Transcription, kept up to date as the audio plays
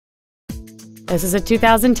This is a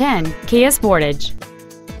 2010 Kia Sportage.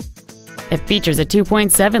 It features a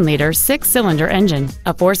 2.7-liter six-cylinder engine,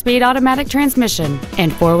 a 4-speed automatic transmission,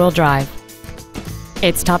 and four-wheel drive.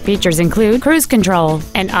 Its top features include cruise control,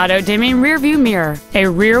 an auto-dimming rear-view mirror, a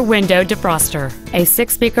rear window defroster, a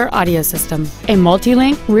 6-speaker audio system, a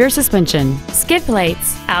multi-link rear suspension, skid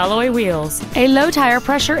plates, alloy wheels, a low-tire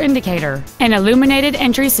pressure indicator, an illuminated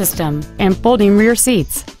entry system, and folding rear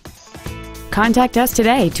seats. Contact us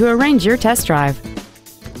today to arrange your test drive.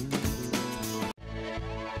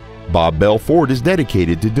 Bob Bell Ford is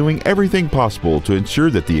dedicated to doing everything possible to ensure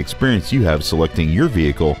that the experience you have selecting your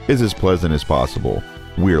vehicle is as pleasant as possible.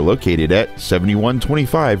 We are located at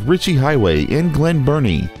 7125 Ritchie Highway in Glen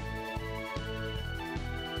Burnie.